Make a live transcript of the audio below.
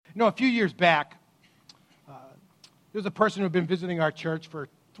A few years back, there was a person who had been visiting our church for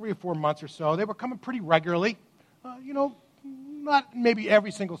 3 or 4 months or so. They were coming pretty regularly, not maybe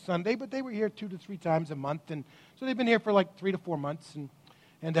every single Sunday, but they were here 2 to 3 times a month. And so they've been here for like 3 to 4 months.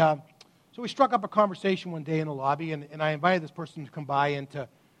 And so we struck up a conversation one day in the lobby, and I invited this person to come by and to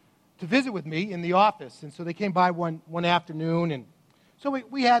visit with me in the office. And so they came by one afternoon, and so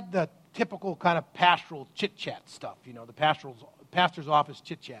we had the typical kind of pastoral chit-chat stuff, the pastor's office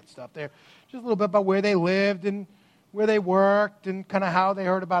chit-chat stuff there. Just a little bit about where they lived and where they worked and kind of how they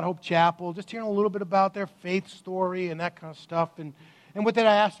heard about Hope Chapel, just hearing a little bit about their faith story and that kind of stuff. And what I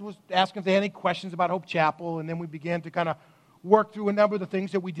asked was ask if they had any questions about Hope Chapel, and then we began to kind of work through a number of the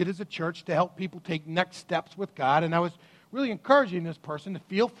things that we did as a church to help people take next steps with God. And I was really encouraging this person to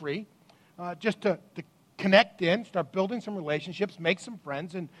feel free just to connect in, start building some relationships, make some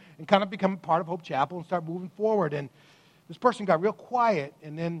friends, and kind of become a part of Hope Chapel and start moving forward. And this person got real quiet,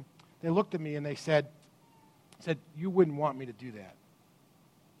 and then they looked at me and they said, "You wouldn't want me to do that."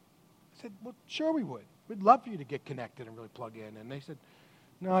 I said, "Well, sure we would. We'd love for you to get connected and really plug in." And they said,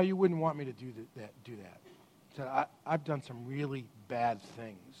 "No, you wouldn't want me to do that. I said, I've done some really bad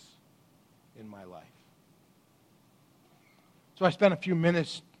things in my life." So I spent a few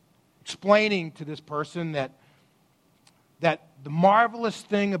minutes explaining to this person that the marvelous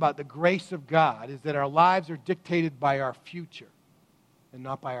thing about the grace of God is that our lives are dictated by our future and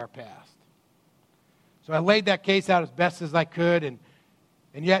not by our past. So I laid that case out as best as I could, and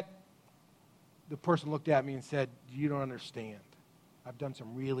yet the person looked at me and said, "You don't understand. I've done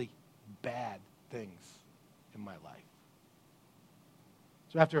some really bad things in my life."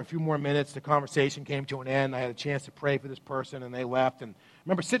 So after a few more minutes, the conversation came to an end. I had a chance to pray for this person, and they left. And I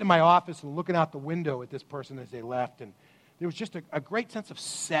remember sitting in my office and looking out the window at this person as they left, and there was just a great sense of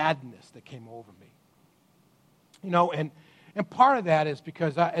sadness that came over me. And part of that is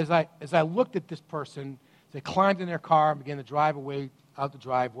because as I looked at this person, they climbed in their car and began to drive away out the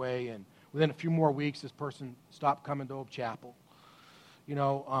driveway, and within a few more weeks, this person stopped coming to Hope Chapel.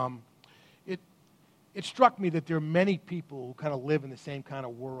 It struck me that there are many people who kind of live in the same kind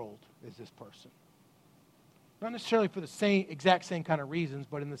of world as this person. Not necessarily for the exact same kind of reasons,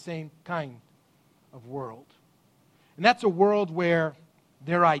 but in the same kind of world. And that's a world where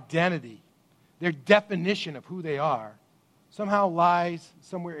their identity, their definition of who they are, somehow lies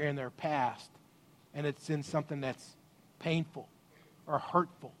somewhere in their past, and it's in something that's painful or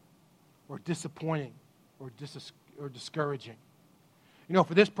hurtful or disappointing or discouraging.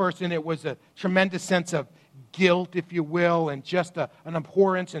 For this person, it was a tremendous sense of guilt, if you will, and just an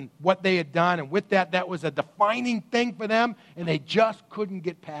abhorrence in what they had done. And with that was a defining thing for them, and they just couldn't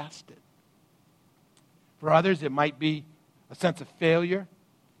get past it. For others, it might be a sense of failure.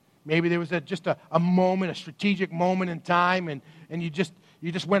 Maybe there was just a moment, a strategic moment in time, and you just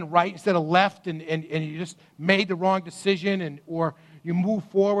went right instead of left, and you just made the wrong decision, or you moved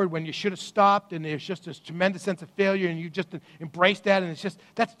forward when you should have stopped, and there's just this tremendous sense of failure, and you just embrace that, and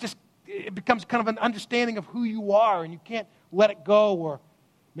it becomes kind of an understanding of who you are, and you can't let it go. Or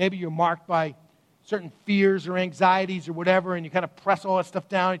maybe you're marked by certain fears or anxieties or whatever, and you kind of press all that stuff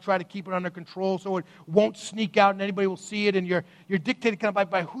down and try to keep it under control so it won't sneak out and anybody will see it, and you're dictated kind of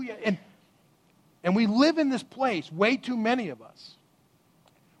by who you are. And we live in this place, way too many of us,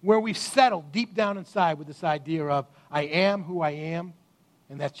 where we settle deep down inside with this idea of, I am who I am,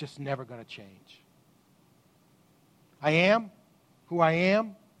 and that's just never going to change. I am who I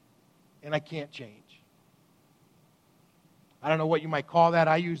am, and I can't change. I don't know what you might call that.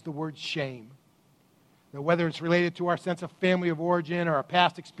 I use the word shame. Now, whether it's related to our sense of family of origin or our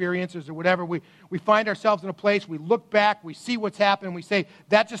past experiences or whatever, we find ourselves in a place, we look back, we see what's happened, and we say,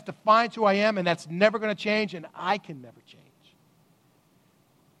 that just defines who I am, and that's never going to change, and I can never change.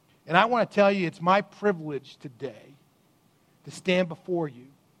 And I want to tell you, it's my privilege today to stand before you.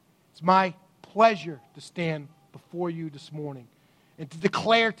 It's my pleasure to stand before you this morning and to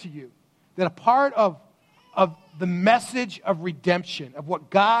declare to you that a part of the message of redemption, of what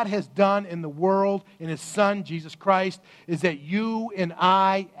God has done in the world in His Son, Jesus Christ, is that you and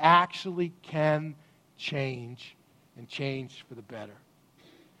I actually can change and change for the better.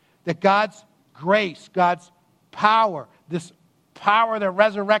 That God's grace, God's power, this power that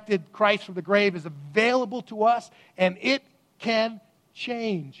resurrected Christ from the grave is available to us, and it can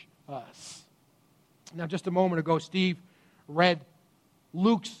change us. Now, just a moment ago, Steve read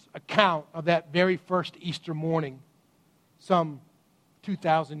Luke's account of that very first Easter morning some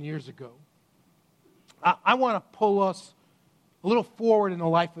 2,000 years ago. I want to pull us a little forward in the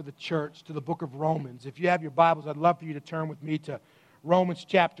life of the church to the book of Romans. If you have your Bibles, I'd love for you to turn with me to Romans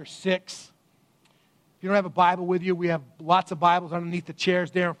chapter 6. If you don't have a Bible with you, we have lots of Bibles underneath the chairs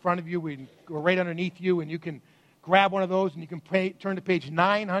there in front of you. We're right underneath you, and you can grab one of those, and you can turn to page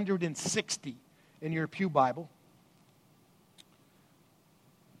 960 in your pew Bible.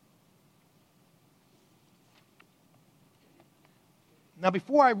 Now,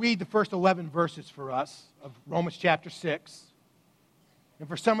 before I read the first 11 verses for us of Romans chapter 6, and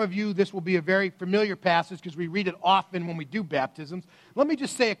for some of you, this will be a very familiar passage because we read it often when we do baptisms. Let me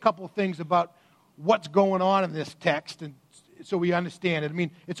just say a couple of things about what's going on in this text, and so we understand it. I mean,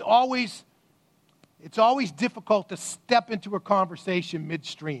 it's always difficult to step into a conversation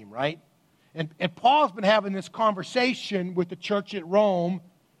midstream, right? And Paul's been having this conversation with the church at Rome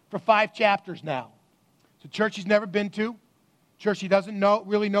for 5 chapters now. It's a church he's never been to, church he doesn't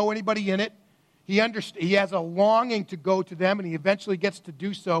really know anybody in it. He has a longing to go to them, and he eventually gets to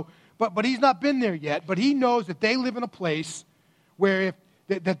do so. But he's not been there yet. But he knows that they live in a place where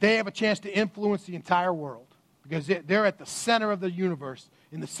that they have a chance to influence the entire world, because they're at the center of the universe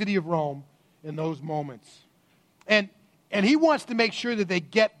in the city of Rome in those moments. And he wants to make sure that they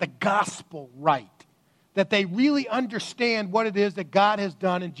get the gospel right, that they really understand what it is that God has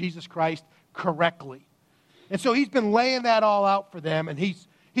done in Jesus Christ correctly. And so he's been laying that all out for them, and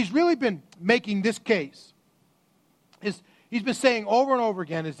he's really been making this case. He's been saying over and over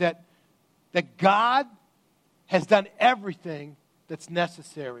again is that God has done everything that's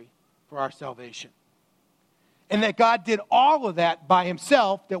necessary for our salvation. And that God did all of that by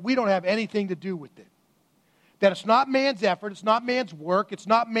himself, that we don't have anything to do with it. That it's not man's effort, it's not man's work, it's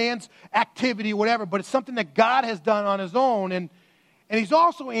not man's activity, whatever, but it's something that God has done on his own. And he's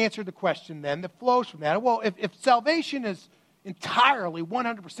also answered the question then that flows from that. Well, if salvation is entirely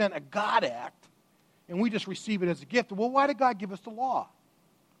 100% a God act, and we just receive it as a gift, well, why did God give us the law?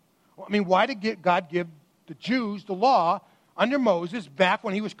 Well, I mean, why did God give the Jews the law under Moses back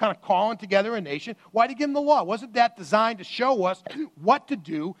when he was kind of calling together a nation? Why did he give them the law? Wasn't that designed to show us what to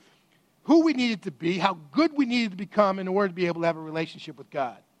do, who we needed to be, how good we needed to become in order to be able to have a relationship with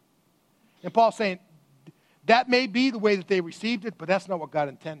God? And Paul's saying that may be the way that they received it, but that's not what God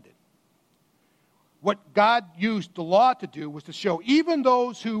intended. What God used the law to do was to show even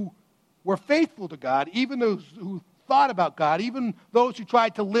those who were faithful to God, even those who thought about God, even those who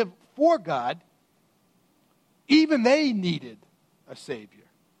tried to live for God, even they needed a Savior.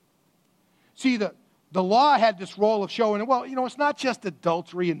 See, the law had this role of showing, well, it's not just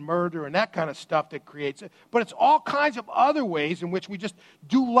adultery and murder and that kind of stuff that creates it, but it's all kinds of other ways in which we just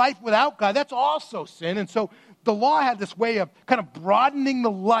do life without God. That's also sin. And so the law had this way of kind of broadening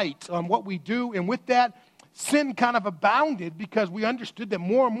the light on what we do, and with that, sin kind of abounded because we understood that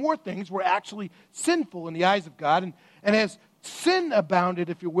more and more things were actually sinful in the eyes of God. And as sin abounded,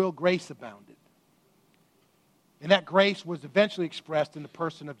 if you will, grace abounded. And that grace was eventually expressed in the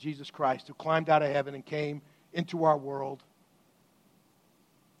person of Jesus Christ, who climbed out of heaven and came into our world.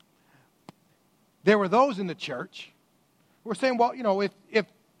 There were those in the church who were saying, well,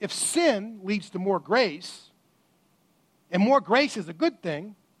 if sin leads to more grace, and more grace is a good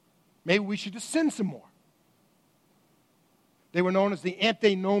thing, maybe we should just sin some more. They were known as the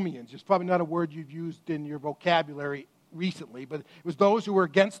antinomians. It's probably not a word you've used in your vocabulary recently, but it was those who were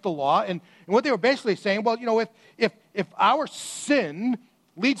against the law. And what they were basically saying, well, if our sin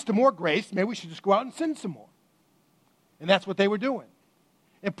leads to more grace, maybe we should just go out and sin some more. And that's what they were doing.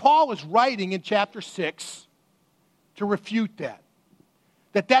 And Paul is writing in chapter 6 to refute that.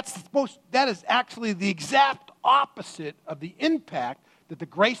 That is actually the exact opposite of the impact that the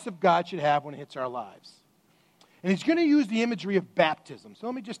grace of God should have when it hits our lives. And he's going to use the imagery of baptism. So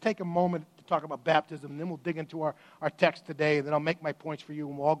let me just take a moment to talk about baptism, and then we'll dig into our text today, and then I'll make my points for you,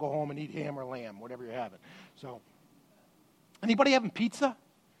 and we'll all go home and eat ham or lamb, whatever you're having. So, anybody having pizza?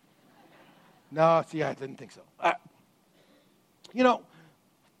 No, see, I didn't think so.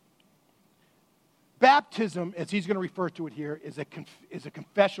 Baptism, as he's going to refer to it here, is a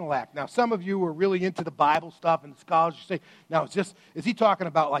confessional act. Now, some of you are really into the Bible stuff, and the scholars say, now, is he talking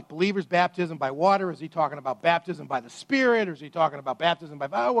about like believers' baptism by water? Is he talking about baptism by the Spirit? Or is he talking about baptism by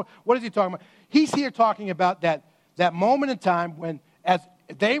fire? What is he talking about? He's here talking about that moment in time when, as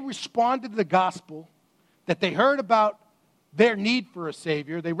they responded to the gospel, that they heard about their need for a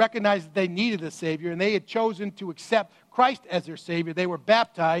Savior, they recognized that they needed a Savior, and they had chosen to accept Christ as their Savior. They were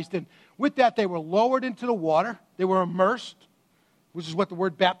baptized, and with that, they were lowered into the water. They were immersed, which is what the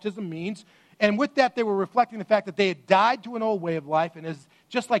word baptism means. And with that, they were reflecting the fact that they had died to an old way of life. And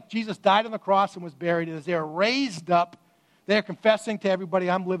just like Jesus died on the cross and was buried, and as they are raised up, they are confessing to everybody,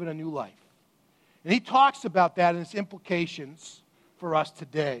 I'm living a new life. And he talks about that and its implications for us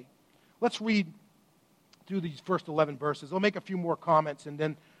today. Let's read through these first 11 verses. I'll make a few more comments, and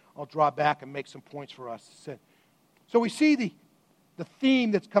then I'll draw back and make some points for us. So we see the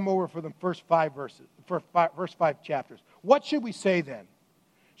theme that's come over for the first 5 verses, first 5 chapters. What should we say then?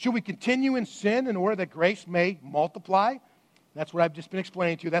 Should we continue in sin in order that grace may multiply? That's what I've just been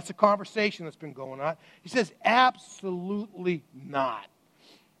explaining to you. That's the conversation that's been going on. He says, absolutely not.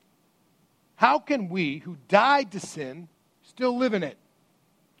 How can we who died to sin still live in it?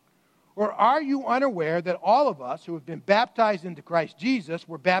 Or are you unaware that all of us who have been baptized into Christ Jesus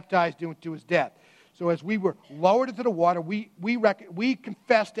were baptized into his death? So as we were lowered into the water, we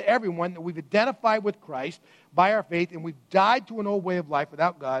confess to everyone that we've identified with Christ by our faith, and we've died to an old way of life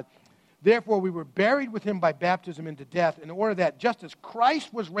without God. Therefore, we were buried with him by baptism into death, in order that just as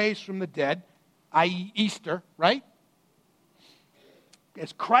Christ was raised from the dead, i.e. Easter, right?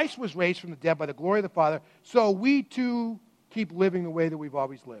 As Christ was raised from the dead by the glory of the Father, so we too keep living the way that we've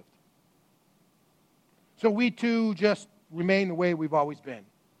always lived. So we too just remain the way we've always been.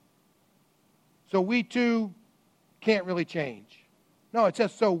 So we too can't really change. No, it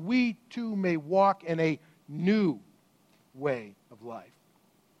says so we too may walk in a new way of life.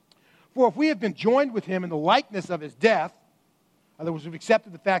 For if we have been joined with him in the likeness of his death, in other words, we've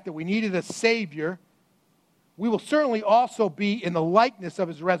accepted the fact that we needed a Savior, we will certainly also be in the likeness of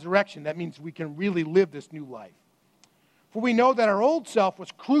his resurrection. That means we can really live this new life. For we know that our old self was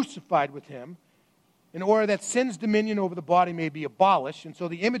crucified with him in order that sin's dominion over the body may be abolished. And so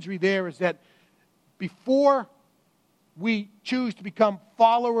the imagery there is that before we choose to become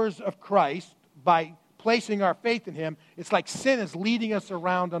followers of Christ by placing our faith in him, it's like sin is leading us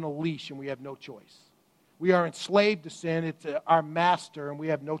around on a leash and we have no choice. We are enslaved to sin. It's our master and we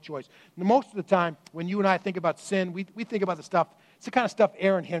have no choice. And most of the time, when you and I think about sin, we think about it's the kind of stuff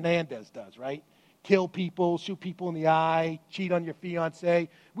Aaron Hernandez does, right? Kill people, shoot people in the eye, cheat on your fiancé.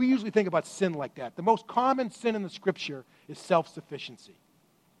 We usually think about sin like that. The most common sin in the Scripture is self-sufficiency.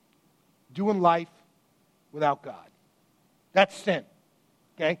 Doing life without God. That's sin.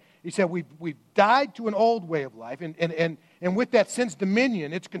 Okay? He said we've died to an old way of life, and with that sin's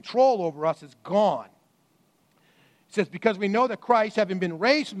dominion, its control over us is gone. It says, because we know that Christ, having been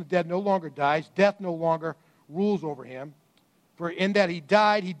raised from the dead, no longer dies, death no longer rules over him. For in that he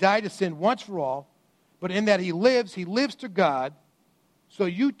died to sin once for all, but in that he lives to God. So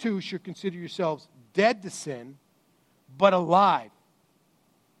you too should consider yourselves dead to sin, but alive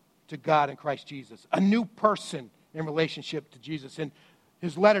to God in Christ Jesus. A new person in relationship to Jesus. In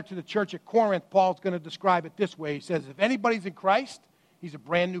his letter to the church at Corinth, Paul's going to describe it this way. He says, if anybody's in Christ, he's a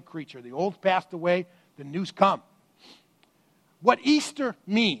brand new creature. The old's passed away, the new's come. What Easter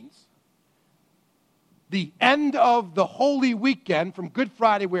means, the end of the Holy Weekend from Good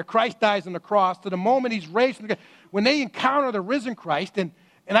Friday where Christ dies on the cross to the moment he's raised from the grave, when they encounter the risen Christ, and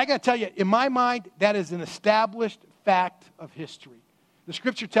I got to tell you, in my mind, that is an established fact of history. The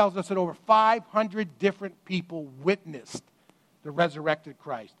Scripture tells us that over 500 different people witnessed the resurrected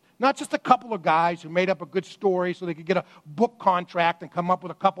Christ. Not just a couple of guys who made up a good story so they could get a book contract and come up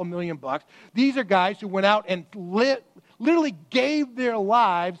with a couple $1,000,000. These are guys who went out and literally gave their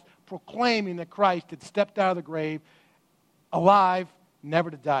lives proclaiming that Christ had stepped out of the grave, alive,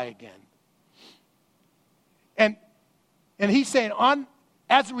 never to die again. And he's saying,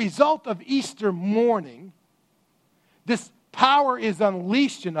 as a result of Easter morning, this power is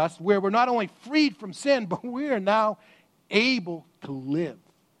unleashed in us where we're not only freed from sin, but we are now able to live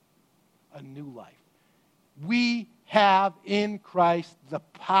a new life. We have in Christ the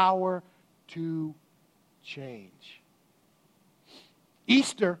power to change.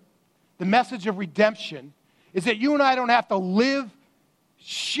 Easter, the message of redemption, is that you and I don't have to live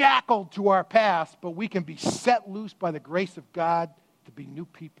shackled to our past, but we can be set loose by the grace of God to be new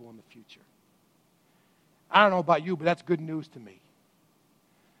people in the future. I don't know about you, but that's good news to me.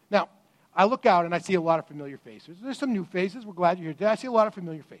 Now, I look out and I see a lot of familiar faces. There's some new faces. We're glad you're here today. I see a lot of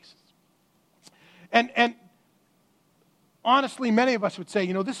familiar faces. And honestly, many of us would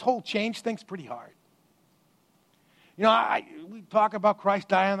say, this whole change thing's pretty hard. We talk about Christ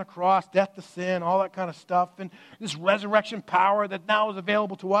dying on the cross, death to sin, all that kind of stuff, and this resurrection power that now is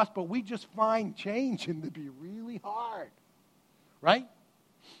available to us, but we just find changing to be really hard. Right?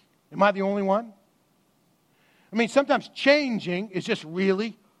 Am I the only one? I mean, sometimes changing is just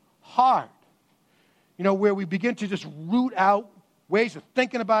really hard. Where we begin to just root out ways of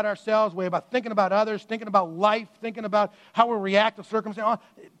thinking about ourselves, way about thinking about others, thinking about life, thinking about how we react to circumstances.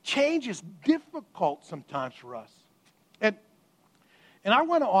 Change is difficult sometimes for us. And I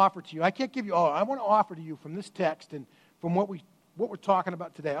want to offer to you, I can't give you all, I want to offer to you from this text and from what we're talking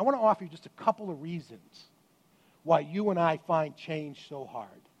about today, I want to offer you just a couple of reasons why you and I find change so hard.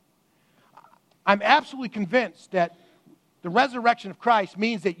 I'm absolutely convinced that The resurrection of Christ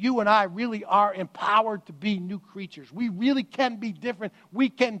means that you and I really are empowered to be new creatures. We really can be different. We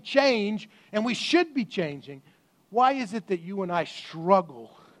can change, and we should be changing. Why is it that you and I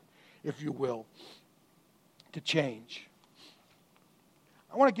struggle, if you will, to change?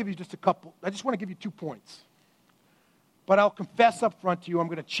 I want to give you just want to give you 2 points. But I'll confess up front to you, I'm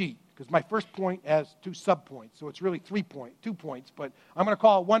going to cheat, because my first point has 2 sub-points. So it's really 2 points, but I'm going to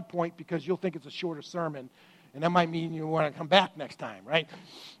call it 1 point because you'll think it's a shorter sermon. And that might mean you want to come back next time, right?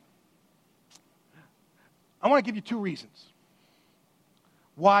 I want to give you 2 reasons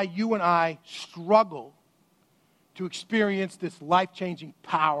why you and I struggle to experience this life-changing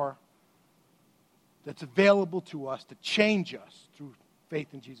power that's available to us to change us through faith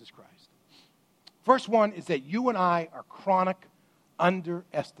in Jesus Christ. First one is that you and I are chronic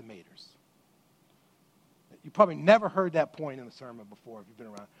underestimators. You probably never heard that point in the sermon before if you've been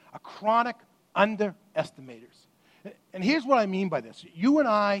around. A chronic underestimators. And here's what I mean by this. You and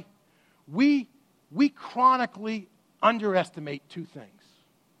I, we chronically underestimate 2 things.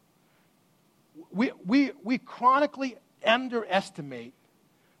 We chronically underestimate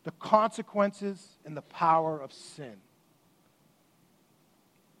the consequences and the power of sin.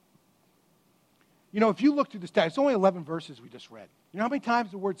 You know, if you look through this text, it's only 11 verses we just read. You know how many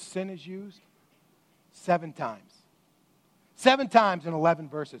times the word sin is used? 7 times. 7 times in 11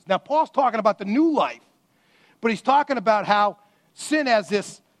 verses. Now, Paul's talking about the new life, but he's talking about how sin has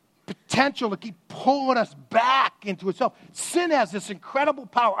this potential to keep pulling us back into itself. Sin has this incredible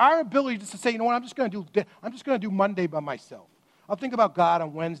power. Our ability just to say, you know what, I'm just going to do Monday by myself. I'll think about God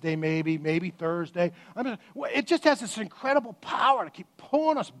on Wednesday, maybe Thursday. It just has this incredible power to keep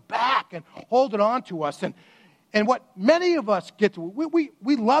pulling us back and holding on to us. And what many of us get to,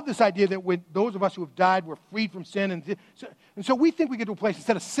 we love this idea that when those of us who have died, we're freed from sin. And so we think we get to a place,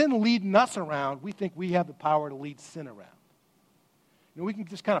 instead of sin leading us around, we think we have the power to lead sin around. You know, we can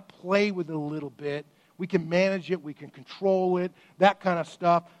just kind of play with it a little bit. We can manage it. We can control it, that kind of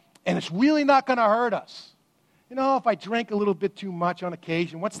stuff. And it's really not going to hurt us. You know, if I drink a little bit too much on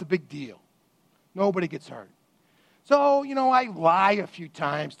occasion, what's the big deal? Nobody gets hurt. So, you know, I lie a few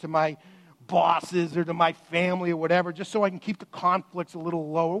times to my bosses or to my family or whatever, just so I can keep the conflicts a little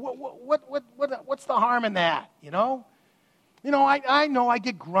lower. What's the harm in that, you know? You know, I know I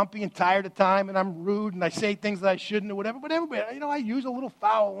get grumpy and tired of time, and I'm rude, and I say things that I shouldn't or whatever, but everybody, you know, I use a little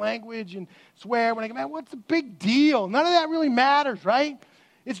foul language and swear when I get mad. What's the big deal? None of that really matters, right?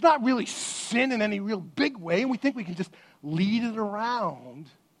 It's not really sin in any real big way, and we think we can just lead it around.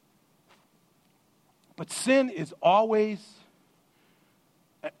 But sin is always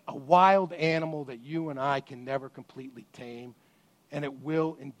a wild animal that you and I can never completely tame, and it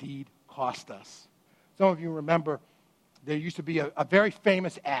will indeed cost us. Some of you remember there used to be a very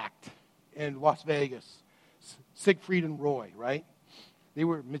famous act in Las Vegas, Siegfried and Roy, right? They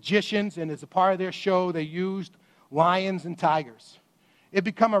were magicians, and as a part of their show, they used lions and tigers. It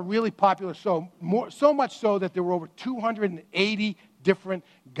became a really popular show, so much so that there were over 280 different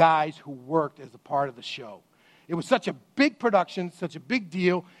guys who worked as a part of the show. It was such a big production, such a big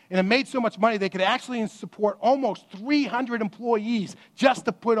deal, and it made so much money they could actually support almost 300 employees just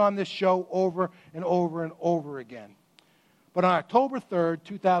to put on this show over and over and over again. But on October 3rd,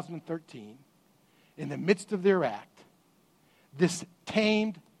 2013, in the midst of their act, this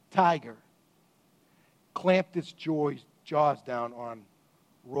tamed tiger clamped its jaws down on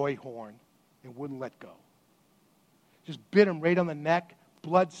Roy Horn and wouldn't let go. Just bit him right on the neck,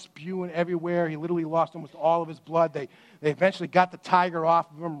 blood spewing everywhere. He literally lost almost all of his blood. They eventually got the tiger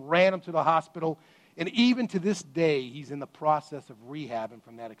off of him, ran him to the hospital, and even to this day, he's in the process of rehabbing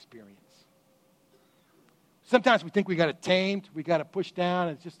from that experience. Sometimes we think we got it tamed, we got it pushed down.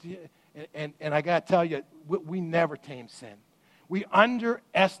 It's just, and I got to tell you, we never tame sin. We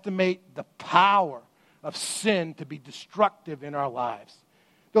underestimate the power of sin to be destructive in our lives.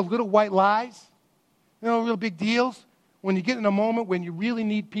 The little white lies, you know, real big deals. When you get in a moment when you really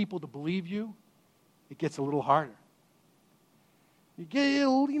need people to believe you, it gets a little harder. You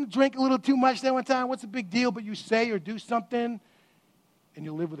drink a little too much that one time, what's the big deal? But you say or do something, and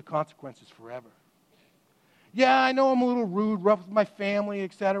you live with the consequences forever. Yeah, I know I'm a little rude, rough with my family,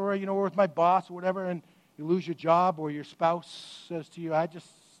 etc., you know, or with my boss or whatever, and you lose your job, or your spouse says to you, I just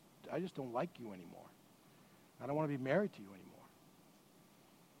don't like you anymore. I don't want to be married to you anymore.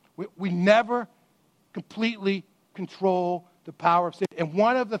 We never completely control the power of sin. And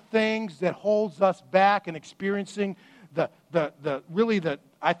one of the things that holds us back in experiencing the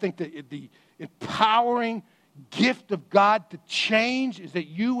empowering gift of God to change is that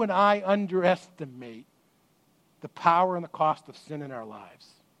you and I underestimate the power and the cost of sin in our lives.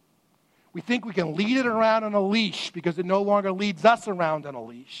 We think we can lead it around on a leash because it no longer leads us around on a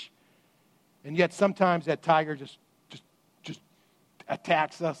leash. And yet sometimes that tiger just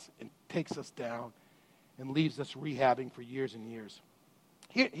attacks us and takes us down and leaves us rehabbing for years and years.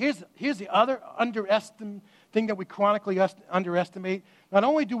 Here's the other thing that we chronically underestimate. Not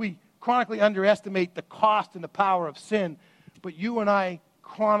only do we chronically underestimate the cost and the power of sin, but you and I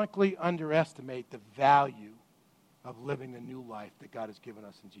chronically underestimate the value of living the new life that God has given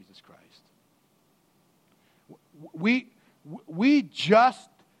us in Jesus Christ. We just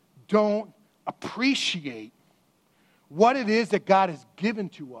don't appreciate what it is that God has given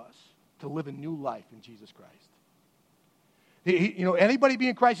to us to live a new life in Jesus Christ. Anybody being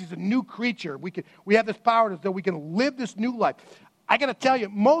in Christ is a new creature. We have this power that we can live this new life. I got to tell you,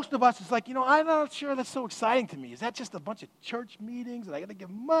 most of us is like, I'm not sure that's so exciting to me. Is that just a bunch of church meetings and I got to give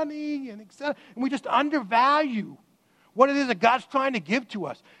money and etc. And we just undervalue what it is that God's trying to give to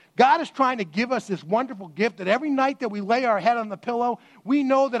us. God is trying to give us this wonderful gift that every night that we lay our head on the pillow, we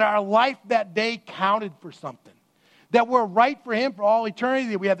know that our life that day counted for something. That we're right for Him for all eternity,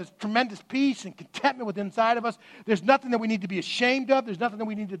 that we have this tremendous peace and contentment within inside of us. There's nothing that we need to be ashamed of. There's nothing that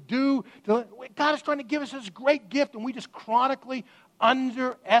we need to do. God is trying to give us this great gift, and we just chronically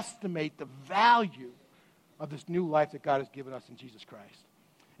underestimate the value of this new life that God has given us in Jesus Christ.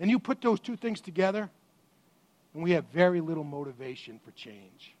 And you put those two things together, and we have very little motivation for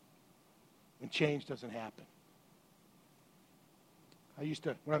change. And change doesn't happen.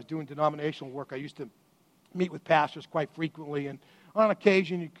 When I was doing denominational work, I used to meet with pastors quite frequently, and on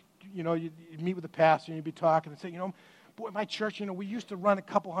occasion, you'd meet with a pastor and you'd be talking and say, boy, my church, we used to run a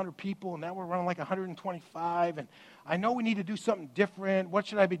couple hundred people, and now we're running like 125, and I know we need to do something different. What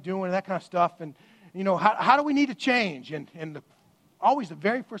should I be doing? And that kind of stuff. And, how do we need to change? And always the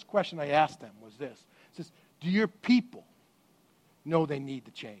very first question I asked them was this. It says, do your people know they need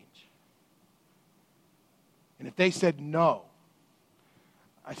to change? And if they said no,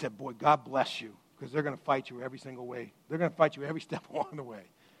 I said, boy, God bless you. Because they're going to fight you every single way. They're going to fight you every step along the way.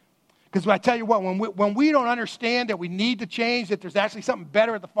 Because I tell you what, when we don't understand that we need to change, that there's actually something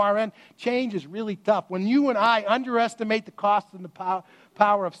better at the far end, change is really tough. When you and I underestimate the cost and the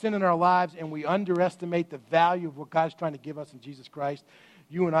power of sin in our lives, and we underestimate the value of what God's trying to give us in Jesus Christ,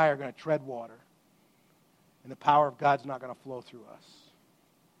 you and I are going to tread water. And the power of God's not going to flow through us.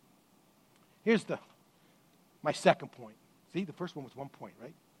 Here's my second point. See, the first one was 1 point,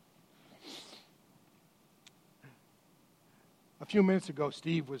 right? A few minutes ago,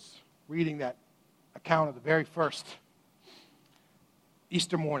 Steve was reading that account of the very first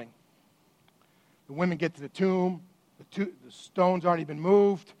Easter morning. The women get to the tomb. The stone's already been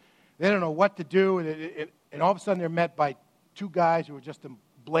moved. They don't know what to do. And all of a sudden, they're met by two guys who are just in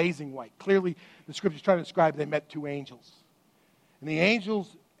blazing white. Clearly, the Scripture's trying to describe they met two angels. And the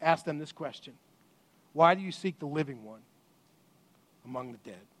angels asked them this question. Why do you seek the living one among the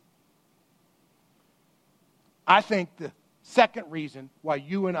dead? I think the second reason why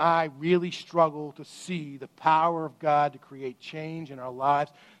you and I really struggle to see the power of God to create change in our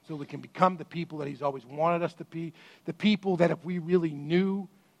lives so we can become the people that He's always wanted us to be, the people that if we really knew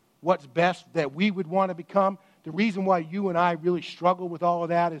what's best that we would want to become, the reason why you and I really struggle with all of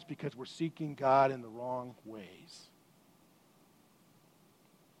that is because we're seeking God in the wrong ways.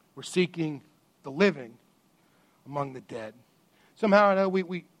 We're seeking the living among the dead. Somehow or another,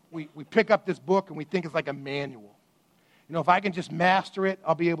 we pick up this book and we think it's like a manual. If I can just master it,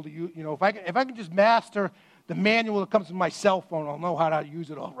 I'll be able to use, if I can just master the manual that comes with my cell phone, I'll know how to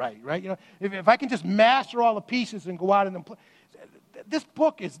use it all right? If I can just master all the pieces and go out and this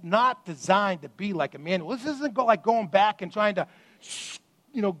book is not designed to be like a manual. This isn't like going back and trying to,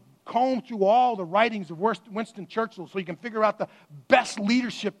 comb through all the writings of Winston Churchill so you can figure out the best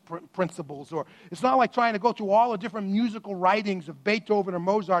leadership principles. Or it's not like trying to go through all the different musical writings of Beethoven or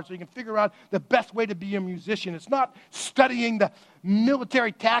Mozart so you can figure out the best way to be a musician. It's not studying the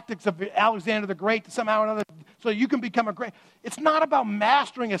military tactics of Alexander the Great to somehow or another so you can become a great. It's not about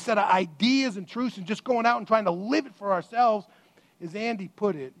mastering a set of ideas and truths and just going out and trying to live it for ourselves. As Andy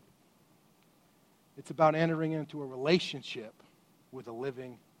put it, it's about entering into a relationship with a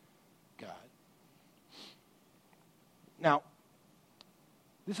living God. Now,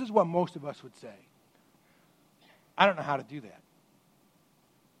 this is what most of us would say. I don't know how to do that.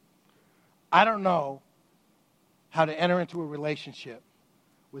 I don't know how to enter into a relationship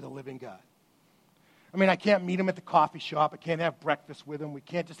with a living God. I mean, I can't meet him at the coffee shop. I can't have breakfast with him. We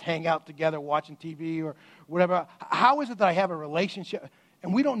can't just hang out together watching TV or whatever. How is it that I have a relationship?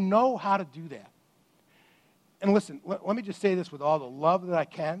 And we don't know how to do that. And listen, let me just say this with all the love that I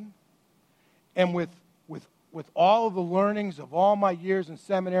can and with with all of the learnings of all my years in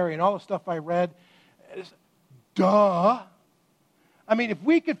seminary and all the stuff I read, duh. I mean, if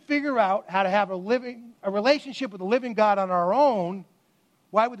we could figure out how to have a relationship with a living God on our own,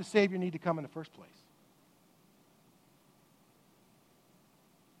 why would the Savior need to come in the first place?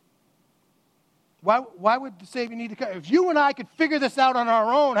 Why would the Savior need to come? If you and I could figure this out on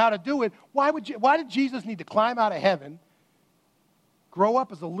our own, how to do it, why did Jesus need to climb out of heaven, grow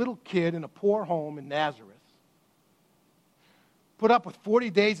up as a little kid in a poor home in Nazareth, put up with 40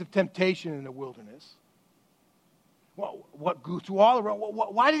 days of temptation in the wilderness? Go through all the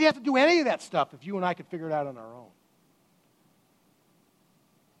why did he have to do any of that stuff if you and I could figure it out on our own?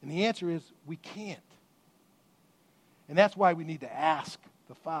 And the answer is we can't. And that's why we need to ask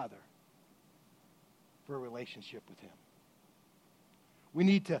the Father for a relationship with him. We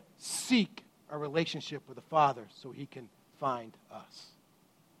need to seek a relationship with the Father so he can find us.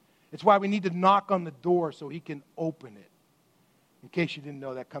 It's why we need to knock on the door so he can open it. In case you didn't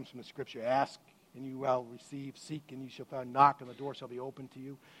know, that comes from the scripture. Ask and you will receive. Seek and you shall find. Knock and the door shall be open to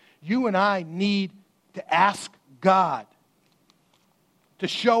you. You and I need to ask God to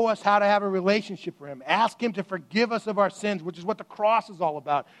show us how to have a relationship with him. Ask him to forgive us of our sins, which is what the cross is all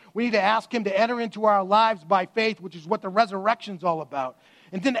about. We need to ask him to enter into our lives by faith, which is what the resurrection is all about.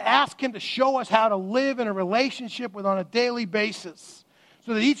 And then ask him to show us how to live in a relationship with on a daily basis,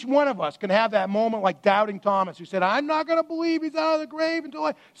 so that each one of us can have that moment like doubting Thomas, who said, I'm not going to believe he's out of the grave until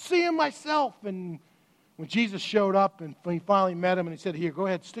I see him myself. And when Jesus showed up and he finally met him and he said, here, go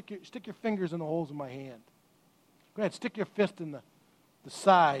ahead, stick your fingers in the holes of my hand. Go ahead, stick your fist in the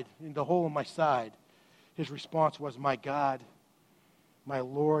side, in the hole in my side. His response was, my God, my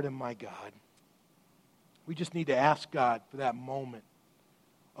Lord and my God. We just need to ask God for that moment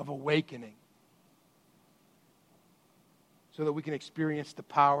of awakening so that we can experience the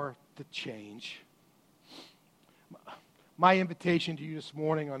power to change. My invitation to you this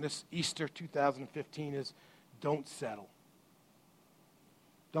morning on this Easter 2015 is don't settle.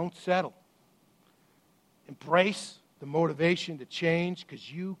 Don't settle. Embrace the motivation to change,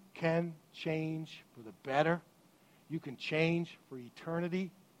 because you can change for the better. You can change for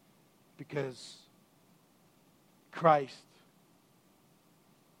eternity because Christ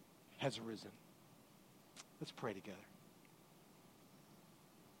has risen. Let's pray together.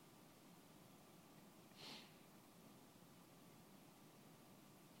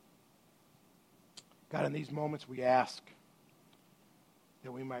 God, in these moments we ask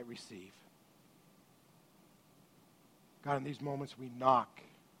that we might receive. God, in these moments we knock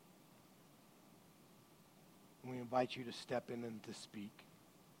and we invite you to step in and to speak.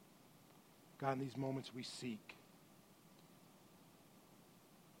 God, in these moments we seek.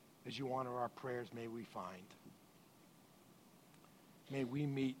 As you honor our prayers, may we find. May we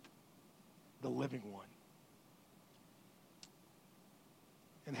meet the living one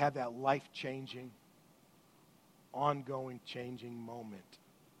and have that life-changing, ongoing changing moment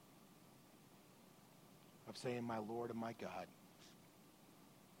of saying, my Lord and my God.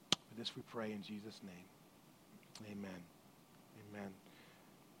 For this we pray in Jesus' name. Amen. Amen.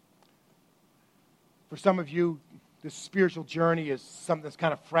 For some of you, this spiritual journey is something that's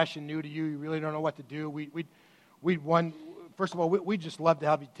kind of fresh and new to you. You really don't know what to do. First of all, we'd just love to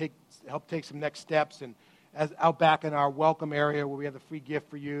help you help take some next steps. And as out back in our welcome area where we have the free gift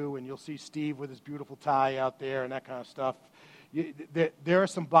for you, and you'll see Steve with his beautiful tie out there and that kind of stuff. There are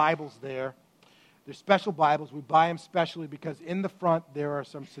some Bibles there. They're special Bibles. We buy them specially because in the front there are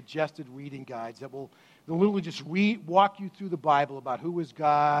some suggested reading guides that will literally just walk you through the Bible about who is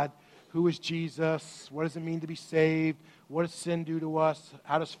God, who is Jesus, what does it mean to be saved, what does sin do to us,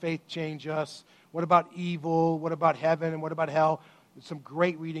 how does faith change us, what about evil, what about heaven, and what about hell. There's some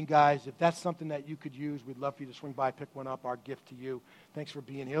great reading guides. If that's something that you could use, we'd love for you to swing by, pick one up, our gift to you. Thanks for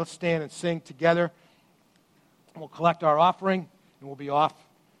being here. Let's stand and sing together. We'll collect our offering, and we'll be off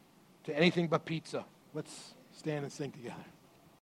to anything but pizza. Let's stand and sing together.